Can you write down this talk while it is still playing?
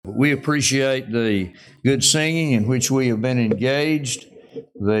We appreciate the good singing in which we have been engaged,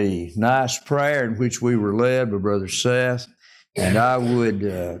 the nice prayer in which we were led by Brother Seth, and I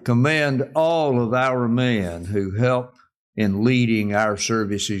would commend all of our men who help in leading our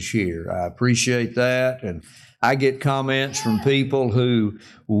services here. I appreciate that, and I get comments from people who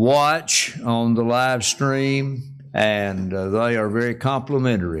watch on the live stream, and they are very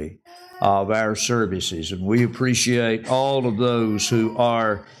complimentary of our services, and we appreciate all of those who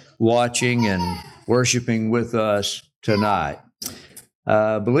are watching and worshiping with us tonight.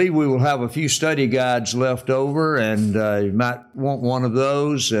 I believe we will have a few study guides left over, and you might want one of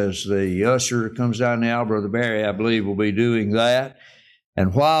those as the usher comes down now. Brother Barry, I believe, will be doing that.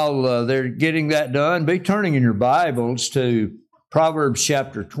 And while they're getting that done, be turning in your Bibles to Proverbs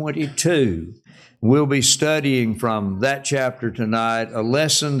chapter 22. We'll be studying from that chapter tonight a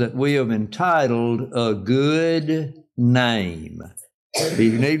lesson that we have entitled, A Good Name. If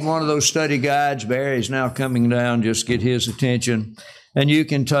you need one of those study guides, Barry's now coming down, just get his attention, and you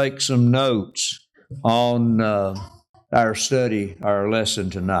can take some notes on our study, our lesson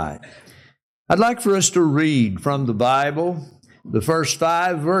tonight. I'd like for us to read from the Bible the first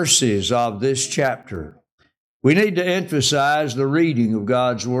 5 verses of this chapter. We need to emphasize the reading of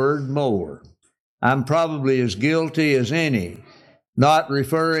God's Word more. I'm probably as guilty as any, not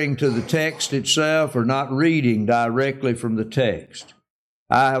referring to the text itself or not reading directly from the text.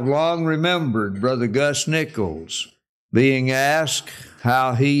 I have long remembered Brother Gus Nichols being asked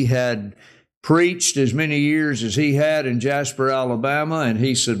how he had preached as many years as he had in Jasper, Alabama, and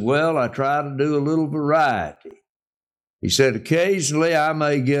he said, well, I try to do a little variety. He said, occasionally I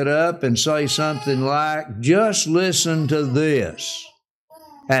may get up and say something like, just listen to this,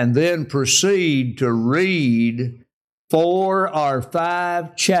 and then proceed to read 4 or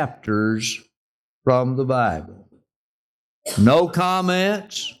 5 chapters from the Bible. No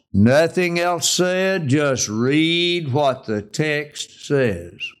comments, nothing else said, just read what the text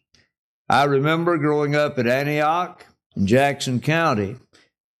says. I remember growing up at Antioch in Jackson County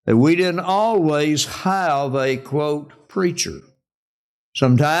that we didn't always have a, quote, preacher.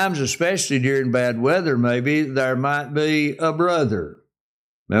 Sometimes, especially during bad weather, maybe there might be a brother,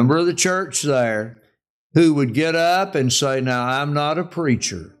 member of the church there, who would get up and say, now, I'm not a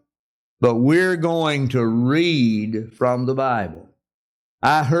preacher, but we're going to read from the Bible.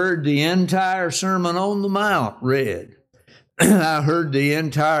 I heard the entire Sermon on the Mount read. I heard the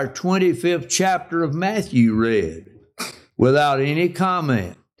entire 25th chapter of Matthew read without any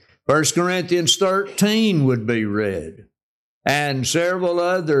comment. 1 Corinthians 13 would be read, and several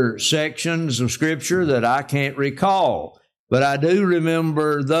other sections of Scripture that I can't recall, but I do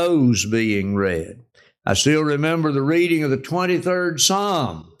remember those being read. I still remember the reading of the 23rd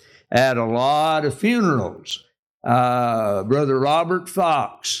Psalm at a lot of funerals. Brother Robert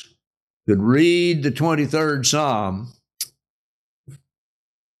Fox could read the 23rd Psalm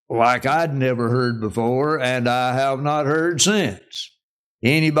like I'd never heard before, and I have not heard since.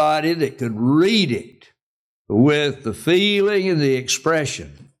 Anybody that could read it with the feeling and the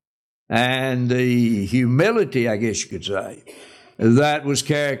expression and the humility, I guess you could say, that was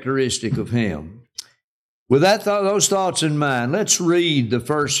characteristic of him. With those thoughts in mind, let's read the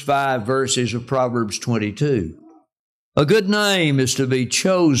first 5 verses of Proverbs 22. A good name is to be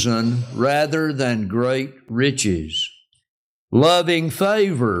chosen rather than great riches, loving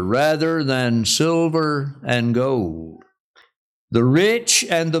favor rather than silver and gold. The rich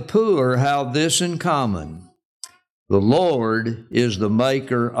and the poor have this in common: the Lord is the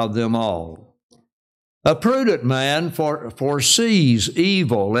maker of them all. A prudent man foresees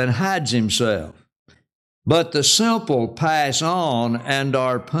evil and hides himself, but the simple pass on and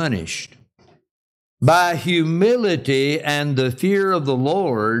are punished. By humility and the fear of the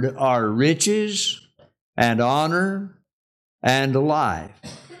Lord are riches and honor and life.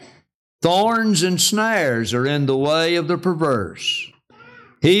 Thorns and snares are in the way of the perverse.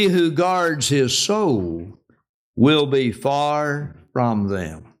 He who guards his soul will be far from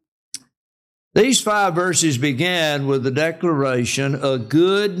them. These 5 verses began with the declaration, a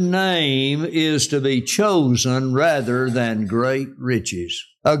good name is to be chosen rather than great riches.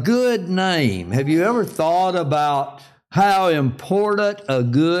 A good name. Have you ever thought about how important a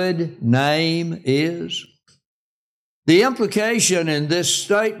good name is? The implication in this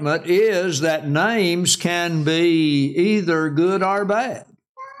statement is that names can be either good or bad.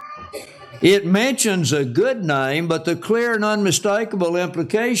 It mentions a good name, but the clear and unmistakable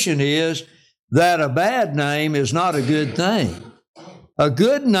implication is that a bad name is not a good thing. A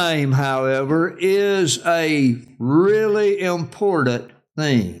good name, however, is a really important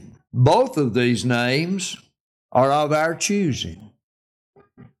thing. Both of these names are of our choosing.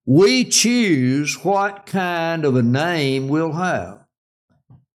 we choose what kind of a name we'll have.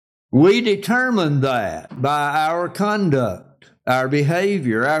 We determine that by our conduct, our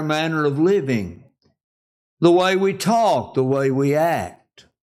behavior, our manner of living, the way we talk, the way we act.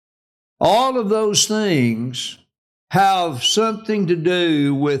 All of those things have something to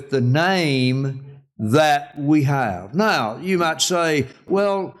do with the name that we have. Now, you might say,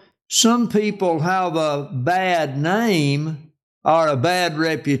 well, some people have a bad name or a bad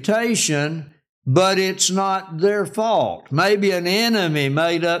reputation, but it's not their fault. Maybe an enemy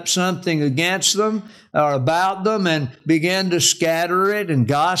made up something against them or about them and began to scatter it and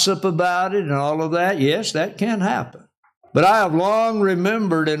gossip about it and all of that. Yes, that can happen. But I have long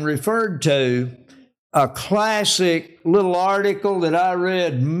remembered and referred to a classic little article that I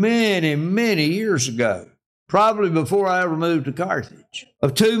read many, many years ago, probably before I ever moved to Carthage,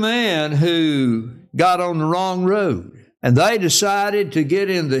 of two men who got on the wrong road. And they decided to get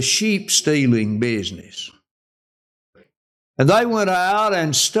in the sheep stealing business. And they went out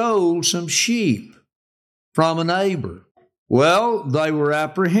and stole some sheep from a neighbor. Well, they were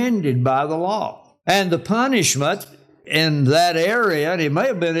apprehended by the law. And the punishment in that area, and it may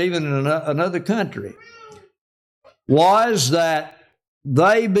have been even in another country, was that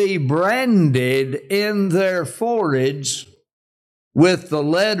they be branded in their foreheads with the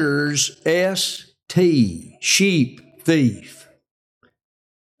letters S.T., sheep thief,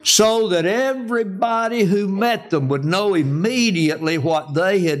 so that everybody who met them would know immediately what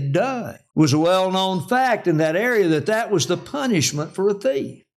they had done. It was a well-known fact in that area that that was the punishment for a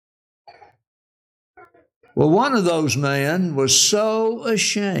thief. Well, one of those men was so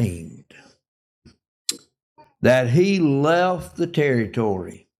ashamed that he left the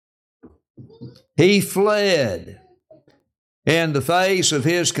territory. He fled in the face of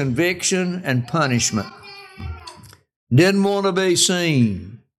his conviction and punishment. Didn't want to be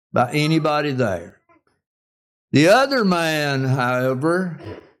seen by anybody there. The other man, however,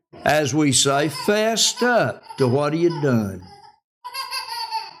 as we say, fessed up to what he had done.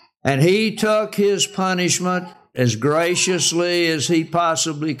 And he took his punishment as graciously as he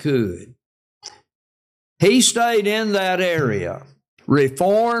possibly could. He stayed in that area,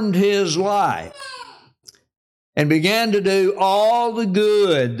 reformed his life, and began to do all the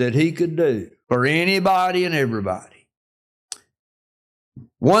good that he could do for anybody and everybody.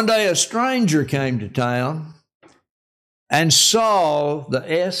 One day a stranger came to town and saw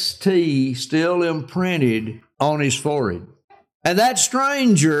the S.T. still imprinted on his forehead. And that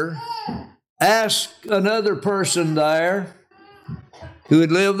stranger asked another person there who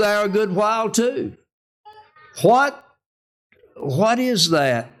had lived there a good while too, what is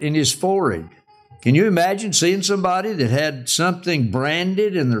that in his forehead? Can you imagine seeing somebody that had something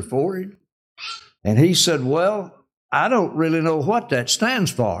branded in their forehead? And he said, well, I don't really know what that stands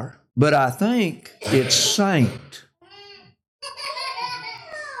for, but I think it's saint.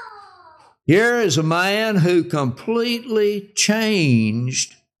 Here is a man who completely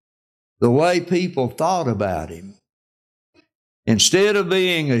changed the way people thought about him. Instead of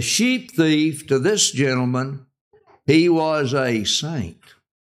being a sheep thief to this gentleman, he was a saint.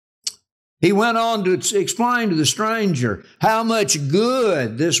 He went on to explain to the stranger how much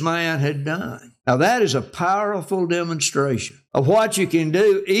good this man had done. Now, that is a powerful demonstration of what you can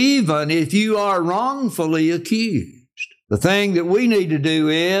do even if you are wrongfully accused. The thing that we need to do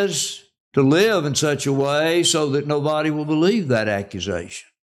is to live in such a way so that nobody will believe that accusation,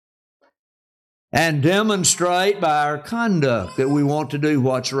 and demonstrate by our conduct that we want to do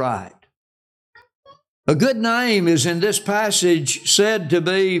what's right. A good name is in this passage said to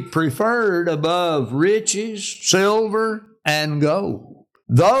be preferred above riches, silver, and gold.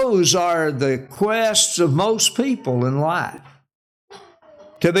 Those are the quests of most people in life.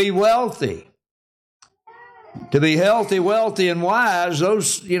 To be wealthy, to be healthy, wealthy, and wise,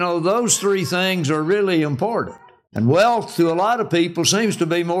 those three things are really important. And wealth to a lot of people seems to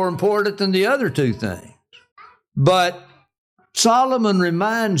be more important than the other two things. But Solomon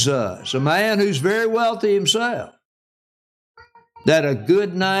reminds us, a man who's very wealthy himself, that a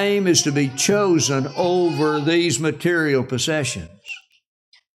good name is to be chosen over these material possessions.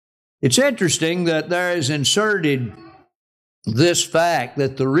 It's interesting that there is inserted this fact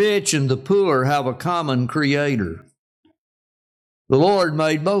that the rich and the poor have a common creator. The Lord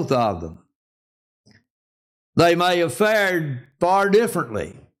made both of them. They may have fared far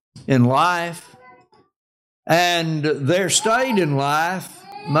differently in life, and their state in life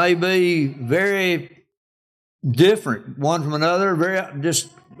may be very different one from another, very just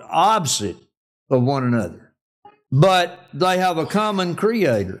opposite of one another. But they have a common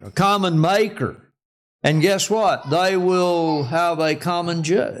creator, a common maker, And guess what? They will have a common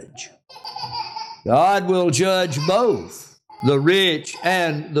judge. God will judge both the rich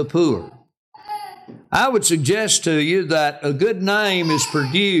and the poor. I would suggest to you that a good name is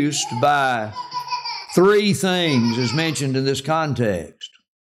produced by three things as mentioned in this context.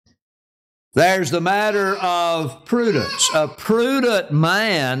 There's the matter of prudence. A prudent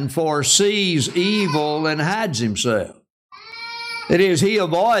man foresees evil and hides himself. That is, he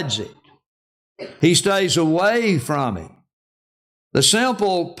avoids it. He stays away from it. The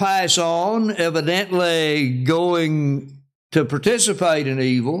simple pass on, evidently going to participate in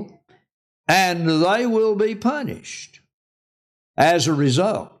evil, and they will be punished as a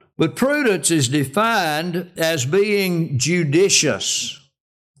result. But prudence is defined as being judicious.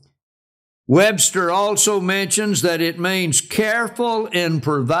 Webster also mentions that it means careful in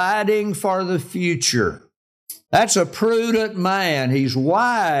providing for the future. That's a prudent man. He's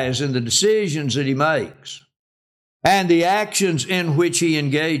wise in the decisions that he makes and the actions in which he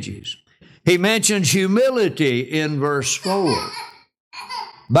engages. He mentions humility in verse 4.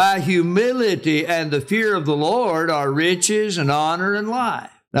 By humility and the fear of the Lord are riches and honor and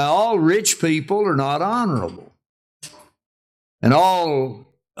life. Now, all rich people are not honorable, and all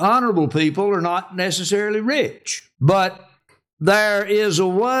honorable people are not necessarily rich. But there is a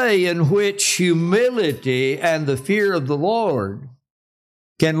way in which humility and the fear of the Lord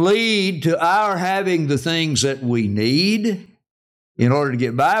can lead to our having the things that we need in order to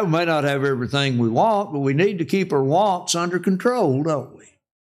get by. We may not have everything we want, but we need to keep our wants under control, don't we?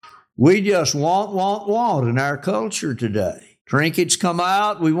 We just want in our culture today. Trinkets come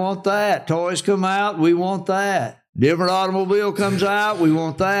out, we want that. Toys come out, we want that. Different automobile comes out, we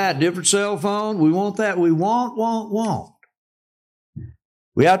want that. Different cell phone, we want that. We want.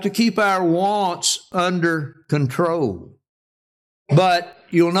 We have to keep our wants under control. But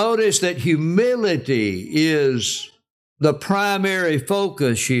you'll notice that humility is the primary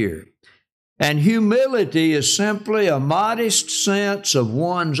focus here. And humility is simply a modest sense of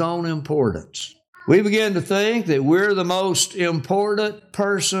one's own importance. We begin to think that we're the most important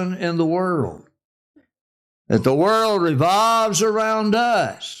person in the world, that the world revolves around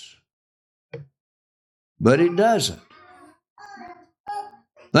us. But it doesn't.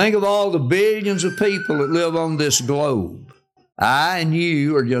 Think of all the billions of people that live on this globe. I and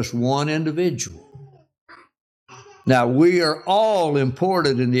you are just one individual. Now, we are all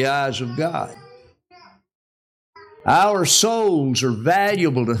important in the eyes of God. Our souls are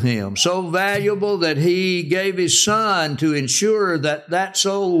valuable to Him, so valuable that He gave His Son to ensure that that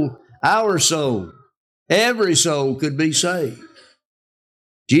soul, our soul, every soul could be saved.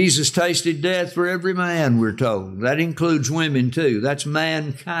 Jesus tasted death for every man, we're told. That includes women too. That's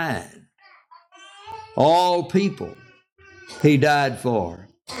mankind. All people He died for.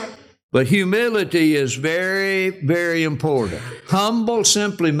 But humility is very, very important. Humble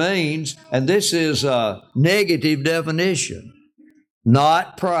simply means, and this is a negative definition,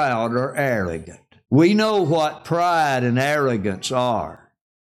 not proud or arrogant. We know what pride and arrogance are.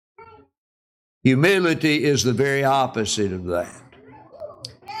 Humility is the very opposite of that.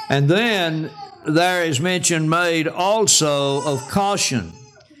 And then there is mention made also of caution.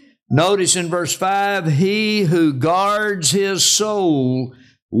 Notice in verse 5, he who guards his soul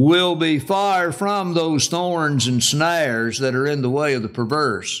will be far from those thorns and snares that are in the way of the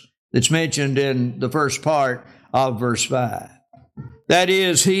perverse. That's mentioned in the first part of verse 5. That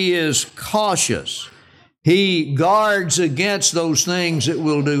is, he is cautious. He guards against those things that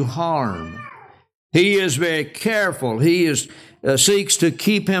will do harm. He is very careful. He seeks to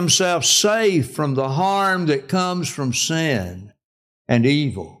keep himself safe from the harm that comes from sin and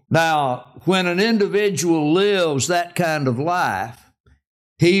evil. Now, when an individual lives that kind of life,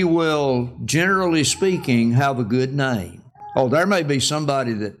 he will, generally speaking, have a good name. Oh, there may be some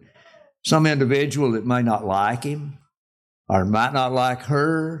individual that may not like him or might not like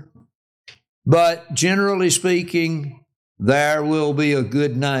her, but generally speaking, there will be a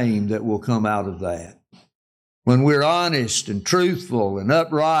good name that will come out of that. When we're honest and truthful and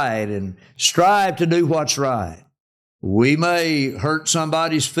upright and strive to do what's right, we may hurt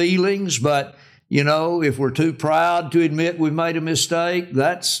somebody's feelings, but if we're too proud to admit we made a mistake,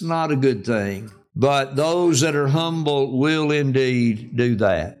 that's not a good thing. But those that are humble will indeed do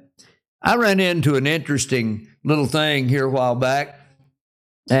that. I ran into an interesting little thing here a while back,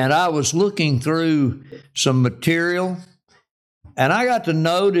 and I was looking through some material, and I got to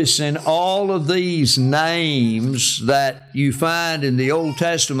notice in all of these names that you find in the Old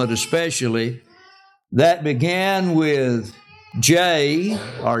Testament especially, that began with J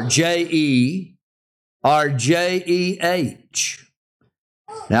or J-E, or J-E-H.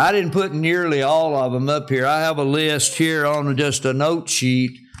 Now, I didn't put nearly all of them up here. I have a list here on just a note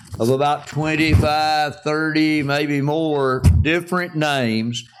sheet of about 25, 30, maybe more different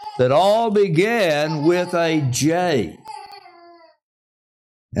names that all began with a J.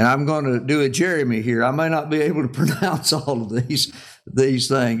 And I'm going to do a Jeremy here. I may not be able to pronounce all of these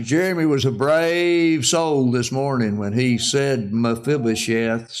things. Jeremy was a brave soul this morning when he said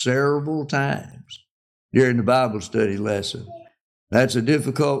Mephibosheth several times during the Bible study lesson. That's a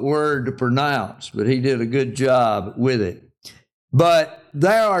difficult word to pronounce, but he did a good job with it. But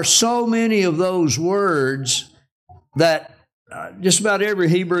there are so many of those words that just about every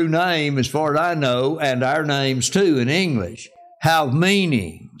Hebrew name, as far as I know, and our names too in English, have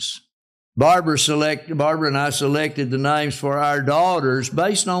meanings. Barbara and I selected the names for our daughters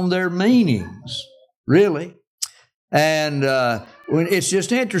based on their meanings, really. And it's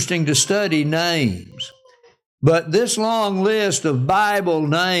just interesting to study names. But this long list of Bible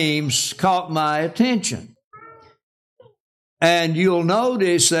names caught my attention. And you'll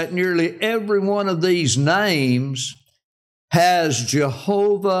notice that nearly every one of these names has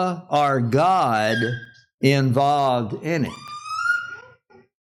Jehovah our God involved in it.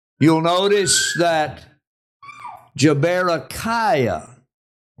 You'll notice that Jeberechiah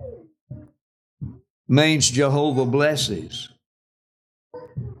means Jehovah blesses.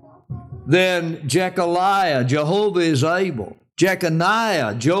 Then Jechaliah, Jehovah is able.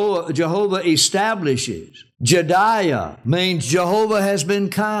 Jeconiah, Jehovah establishes. Jediah means Jehovah has been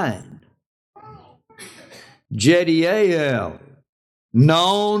kind. Jediael,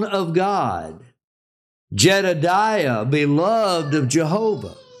 known of God. Jedediah, beloved of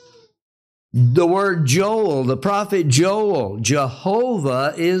Jehovah. The word Joel, the prophet Joel,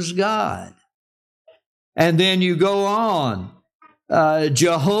 Jehovah is God. And then you go on.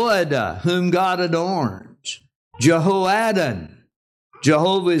 Jehoiada, whom God adorns. Jehoaddan,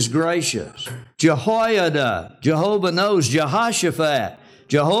 Jehovah is gracious. Jehoiada, Jehovah knows. Jehoshaphat,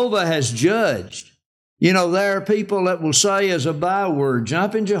 Jehovah has judged. You know, there are people that will say as a byword,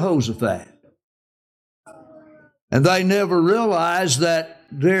 jumping Jehoshaphat. And they never realize that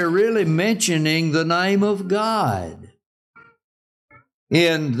they're really mentioning the name of God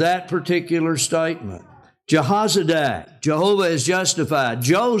in that particular statement. Jehozadak, Jehovah is justified.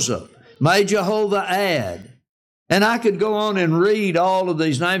 Joseph, may Jehovah add. And I could go on and read all of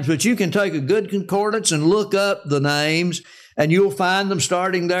these names, but you can take a good concordance and look up the names, and you'll find them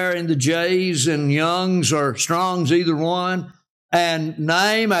starting there in the J's and Young's or Strong's, either one, and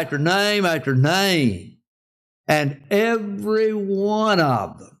name after name after name. And every one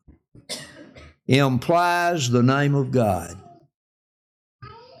of them implies the name of God.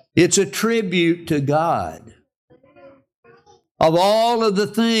 It's a tribute to God. Of all of the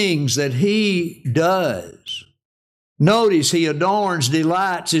things that He does, notice He adorns,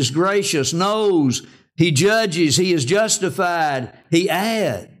 delights, is gracious, knows, He judges, He is justified, He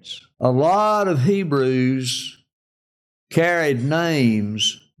adds. A lot of Hebrews carried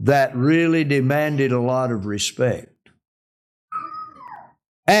names that really demanded a lot of respect.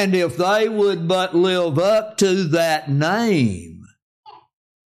 And if they would but live up to that name,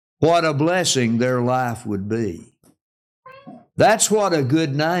 what a blessing their life would be. That's what a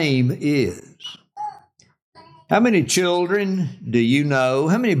good name is. How many children do you know?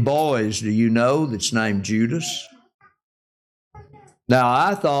 How many boys do you know that's named Judas? Now,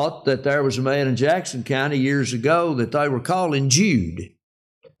 I thought that there was a man in Jackson County years ago that they were calling Jude.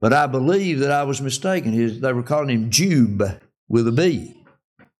 But I believe that I was mistaken. They were calling him Jube with a B.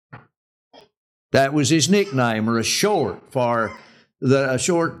 That was his nickname, or a short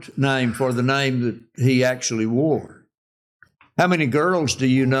name for the name that he actually wore. How many girls do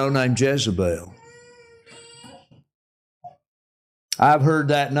you know named Jezebel? I've heard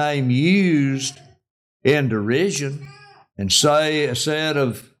that name used in derision and said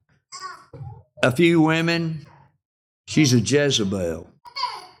of a few women, she's a Jezebel.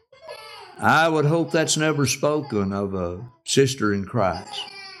 I would hope that's never spoken of a sister in Christ.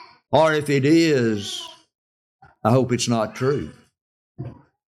 Or if it is, I hope it's not true.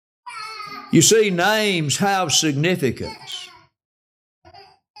 You see, names have significance.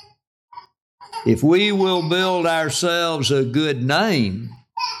 If we will build ourselves a good name,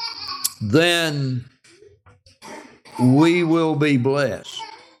 then we will be blessed.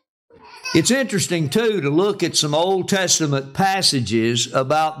 It's interesting, too, to look at some Old Testament passages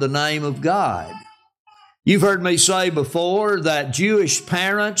about the name of God. You've heard me say before that Jewish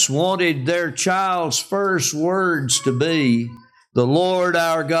parents wanted their child's first words to be, "The Lord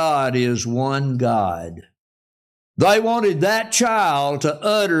our God is one God." They wanted that child to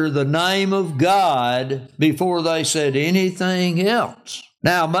utter the name of God before they said anything else.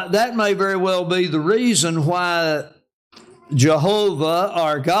 Now, that may very well be the reason why Jehovah,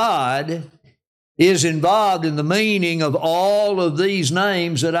 our God, is involved in the meaning of all of these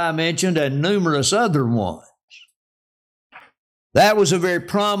names that I mentioned and numerous other ones. That was a very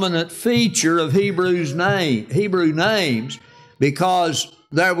prominent feature of Hebrew names, because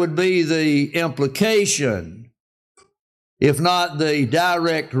there would be the implication, if not the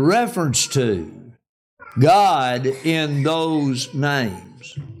direct reference to, God in those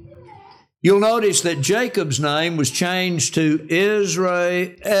names. You'll notice that Jacob's name was changed to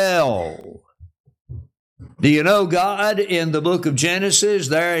Israel. Do you know God in the book of Genesis,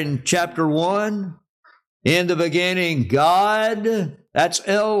 there in chapter 1? In the beginning, God, that's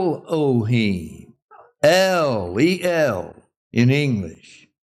Elohim, El, in English.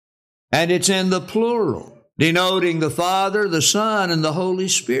 And it's in the plural, denoting the Father, the Son, and the Holy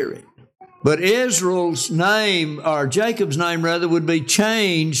Spirit. But Israel's name, or Jacob's name rather, would be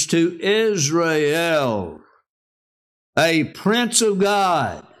changed to Israel. A prince of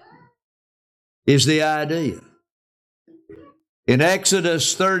God is the idea. In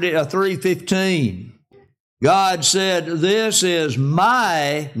Exodus 3:15, God said, "This is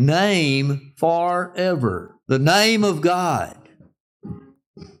my name forever." The name of God.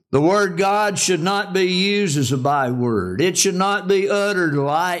 The word God should not be used as a byword. It should not be uttered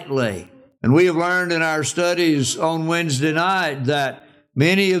lightly. And we have learned in our studies on Wednesday night that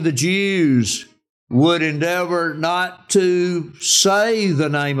many of the Jews would endeavor not to say the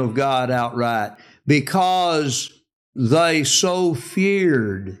name of God outright because they so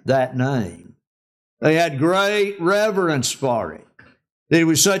feared that name. They had great reverence for it. It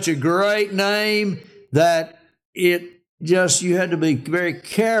was such a great name that you had to be very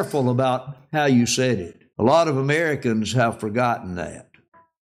careful about how you said it. A lot of Americans have forgotten that.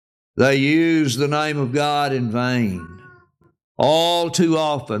 They use the name of God in vain all too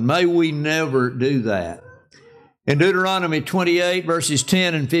often. May we never do that. In Deuteronomy 28, verses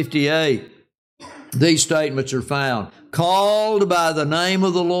 10 and 58, these statements are found. Called by the name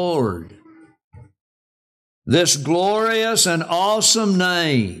of the Lord, this glorious and awesome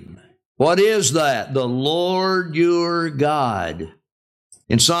name. What is that? The Lord your God.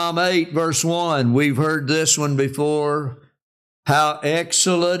 In Psalm 8, verse 1, we've heard this one before. How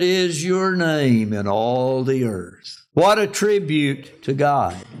excellent is your name in all the earth. What a tribute to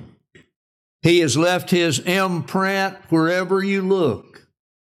God. He has left His imprint wherever you look.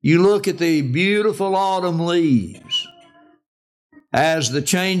 You look at the beautiful autumn leaves as the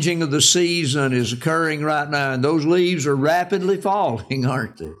changing of the season is occurring right now, and those leaves are rapidly falling,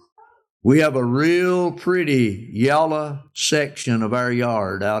 aren't they? We have a real pretty yellow section of our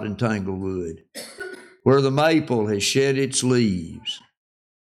yard out in Tanglewood where the maple has shed its leaves.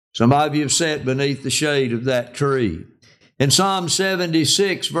 Some of you have sat beneath the shade of that tree. In Psalm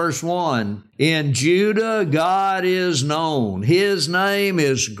 76, verse 1, in Judah God is known. His name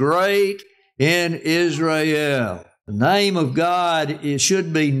is great in Israel. The name of God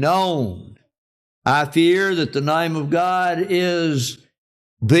should be known. I fear that the name of God is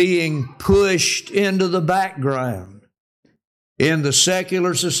being pushed into the background in the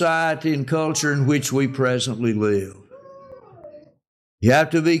secular society and culture in which we presently live. You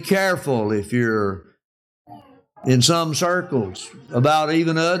have to be careful if you're in some circles about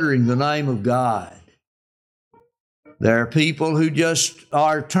even uttering the name of God. There are people who just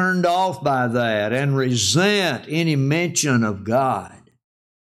are turned off by that and resent any mention of God.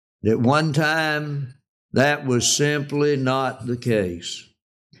 At one time, that was simply not the case.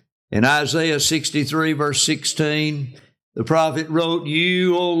 In Isaiah 63, verse 16, the prophet wrote,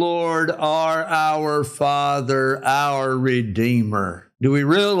 "You, O Lord, are our Father, our Redeemer." Do we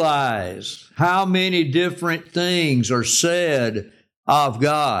realize how many different things are said of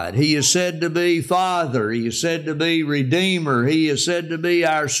God? He is said to be Father. He is said to be Redeemer. He is said to be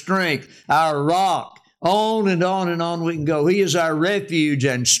our strength, our rock. On and on and on we can go. He is our refuge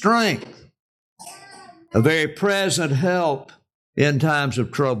and strength, a very present help in times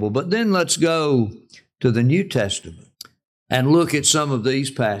of trouble. But then let's go to the New Testament and look at some of these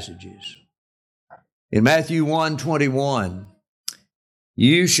passages. In Matthew 1:21,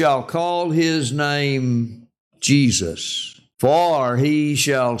 you shall call his name Jesus, for he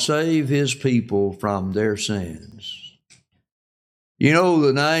shall save his people from their sins. You know,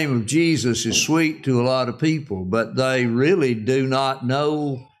 the name of Jesus is sweet to a lot of people, but they really do not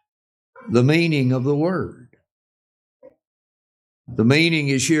know the meaning of the word. The meaning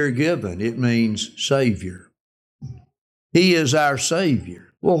is here given. It means Savior. He is our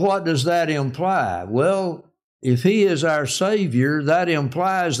Savior. Well, what does that imply? Well, if He is our Savior, that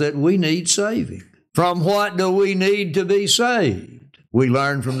implies that we need saving. From what do we need to be saved? We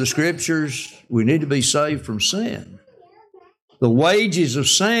learn from the Scriptures we need to be saved from sin. The wages of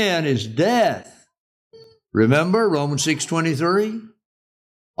sin is death. Remember Romans 6:23?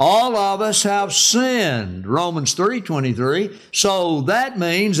 All of us have sinned, Romans 3:23. So that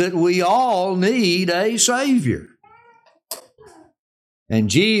means that we all need a Savior. And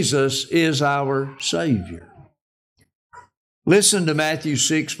Jesus is our Savior. Listen to Matthew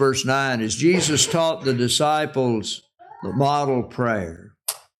 6, verse 9, as Jesus taught the disciples the model prayer.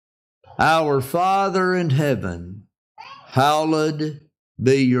 Our Father in heaven, hallowed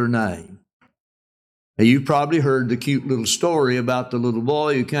be your name. Now, you've probably heard the cute little story about the little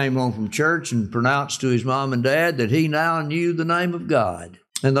boy who came home from church and pronounced to his mom and dad that he now knew the name of God.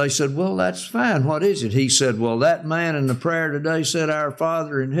 And they said, well, that's fine. What is it? He said, well, that man in the prayer today said, Our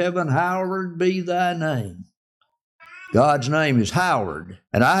Father in heaven, hallowed be thy name. God's name is Howard.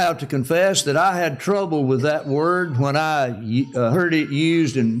 And I have to confess that I had trouble with that word when I heard it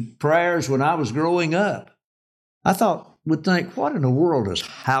used in prayers when I was growing up. I would think, what in the world does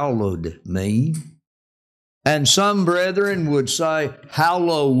hallowed mean? And some brethren would say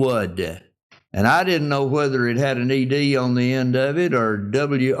hallowed. And I didn't know whether it had an ED on the end of it or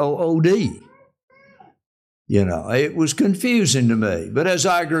WOOD. You know, it was confusing to me. But as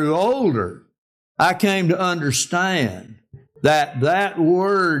I grew older, I came to understand that that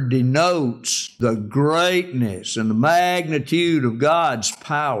word denotes the greatness and the magnitude of God's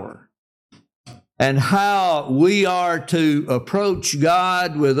power and how we are to approach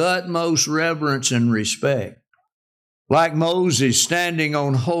God with utmost reverence and respect. Like Moses standing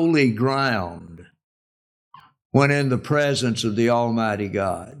on holy ground when in the presence of the Almighty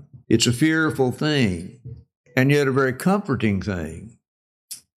God. It's a fearful thing, and yet a very comforting thing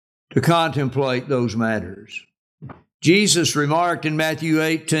to contemplate those matters. Jesus remarked in Matthew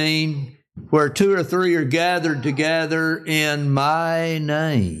 18, where 2 or 3 are gathered together in my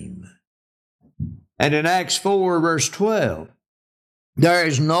name. And in Acts 4, verse 12, there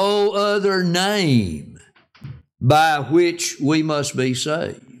is no other name by which we must be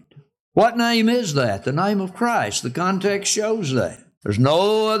saved. What name is that? The name of Christ. The context shows that. There's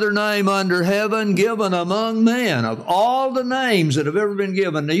no other name under heaven given among men of all the names that have ever been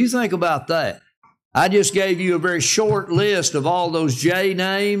given. Now you think about that. I just gave you a very short list of all those J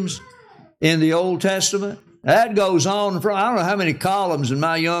names in the Old Testament. That goes on for, I don't know how many columns in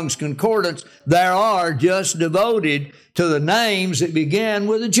my Young's Concordance there are just devoted to the names that began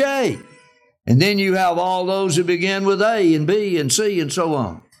with a J. And then you have all those that begin with A and B and C and so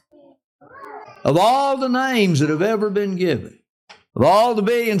on. Of all the names that have ever been given, of all the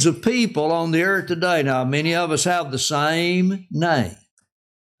billions of people on the earth today, now many of us have the same name.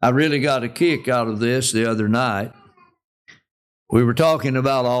 I really got a kick out of this the other night. We were talking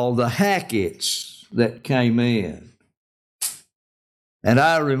about all the Hacketts that came in. And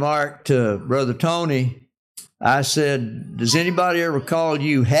I remarked to Brother Tony, I said, does anybody ever call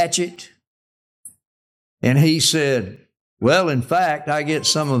you Hatchet? And he said, well, in fact, I get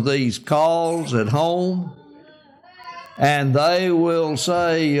some of these calls at home, and they will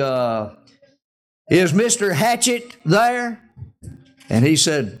say, is Mr. Hatchet there? And he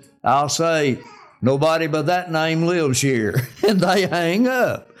said, I'll say, nobody but that name lives here. And they hang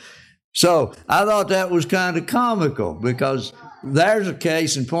up. So I thought that was kind of comical, because there's a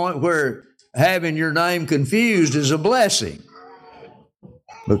case in point where having your name confused is a blessing,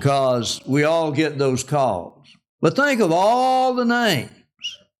 because we all get those calls. But think of all the names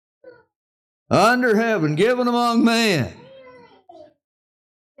under heaven given among men.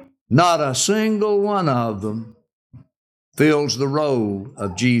 Not a single one of them fills the role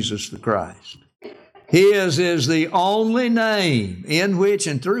of Jesus the Christ. His is the only name in which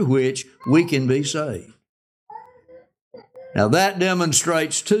and through which we can be saved. Now that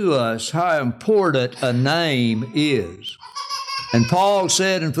demonstrates to us how important a name is. And Paul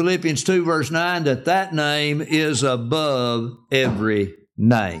said in Philippians 2 verse 9 that name is above every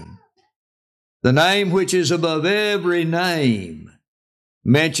name. The name which is above every name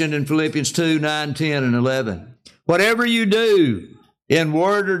mentioned in Philippians 2, 9, 10, and 11. Whatever you do, in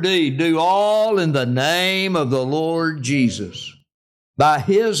word or deed, do all in the name of the Lord Jesus, by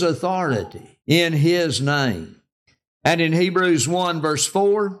His authority, in His name. And in Hebrews 1 verse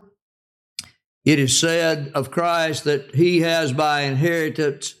 4, it is said of Christ that He has by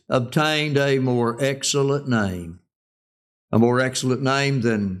inheritance obtained a more excellent name. A more excellent name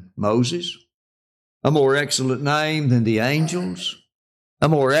than Moses. A more excellent name than the angels. A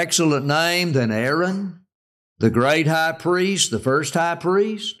more excellent name than Aaron, the great high priest, the first high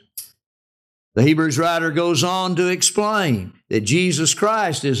priest. The Hebrews writer goes on to explain that Jesus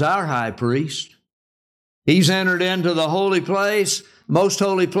Christ is our high priest. He's entered into the holy place most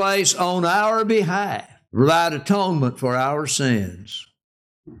holy place on our behalf, provide atonement for our sins,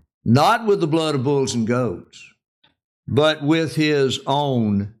 not with the blood of bulls and goats, but with his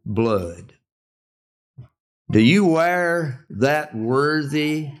own blood. Do you wear that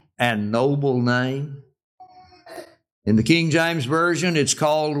worthy and noble name? In the King James Version, it's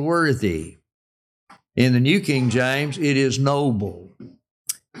called worthy. In the New King James, it is noble.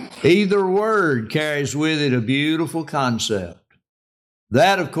 Either word carries with it a beautiful concept.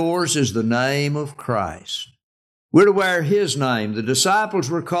 That, of course, is the name of Christ. We're to wear his name. The disciples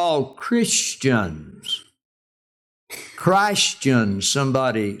were called Christians. Christians,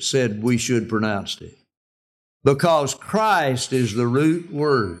 somebody said we should pronounce it, because Christ is the root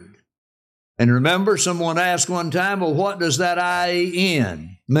word. And remember, someone asked one time, well, what does that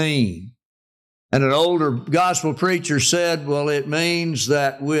I-N mean? And an older gospel preacher said, well, it means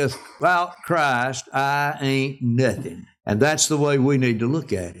that without Christ, I ain't nothing. And that's the way we need to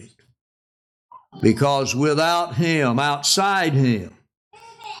look at it. Because without him, outside him,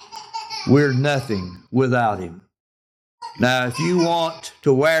 we're nothing without him. Now, if you want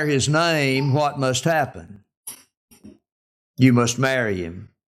to wear his name, what must happen? You must marry him.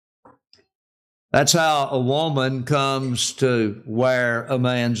 That's how a woman comes to wear a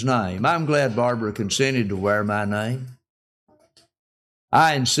man's name. I'm glad Barbara consented to wear my name.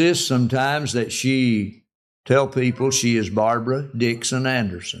 I insist sometimes that she tell people she is Barbara Dixon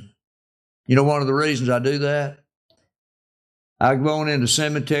Anderson. You know one of the reasons I do that? I've gone into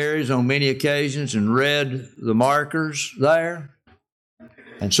cemeteries on many occasions and read the markers there.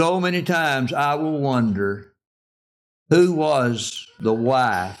 And so many times I will wonder, who was the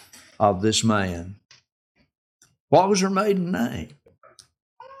wife of this man? What was her maiden name?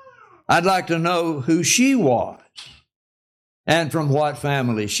 I'd like to know who she was and from what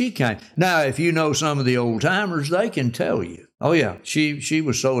family she came. Now, if you know some of the old timers, they can tell you, oh yeah, she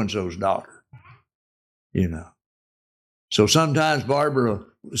was so-and-so's daughter, you know. So sometimes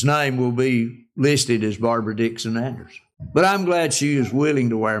Barbara's name will be listed as Barbara Dixon Anderson. But I'm glad she is willing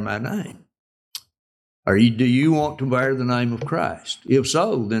to wear my name. Do you want to bear the name of Christ? If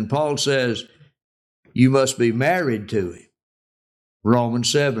so, then Paul says you must be married to him.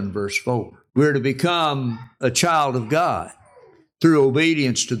 Romans 7, verse 4. We're to become a child of God through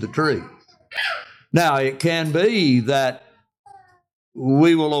obedience to the truth. Now, it can be that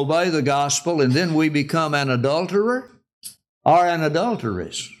we will obey the gospel and then we become an adulterer or an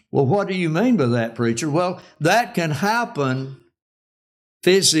adulteress. Well, what do you mean by that, preacher? Well, that can happen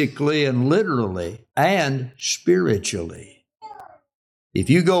physically and literally and spiritually.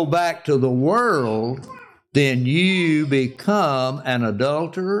 If you go back to the world, then you become an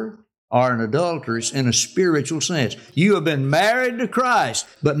adulterer or an adulteress in a spiritual sense. You have been married to Christ,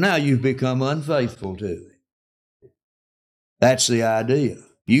 but now you've become unfaithful to him. That's the idea.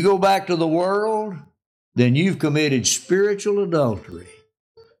 You go back to the world, then you've committed spiritual adultery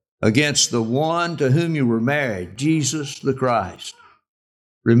against the one to whom you were married, Jesus the Christ.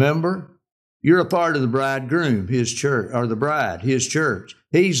 Remember, you're a part of the bridegroom, his church, or the bride, his church.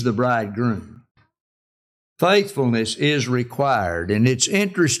 He's the bridegroom. Faithfulness is required. And it's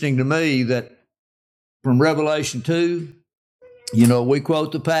interesting to me that from Revelation 2, you know, we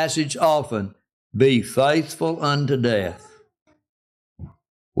quote the passage often, be faithful unto death.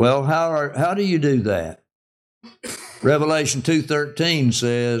 Well, how do you do that? Revelation 2:13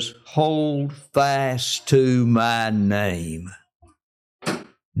 says, hold fast to my name.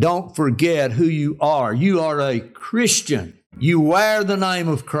 Don't forget who you are. You are a Christian. You wear the name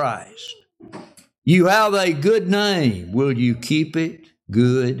of Christ. You have a good name. Will you keep it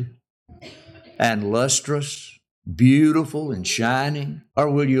good and lustrous, beautiful and shining? Or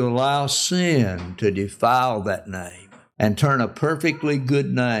will you allow sin to defile that name and turn a perfectly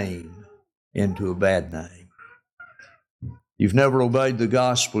good name into a bad name? You've never obeyed the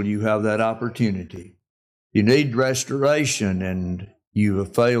gospel, you have that opportunity. You need restoration and you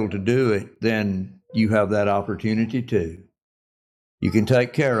have failed to do it, then you have that opportunity too. You can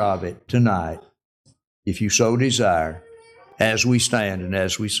take care of it tonight, if you so desire, as we stand and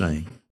as we sing.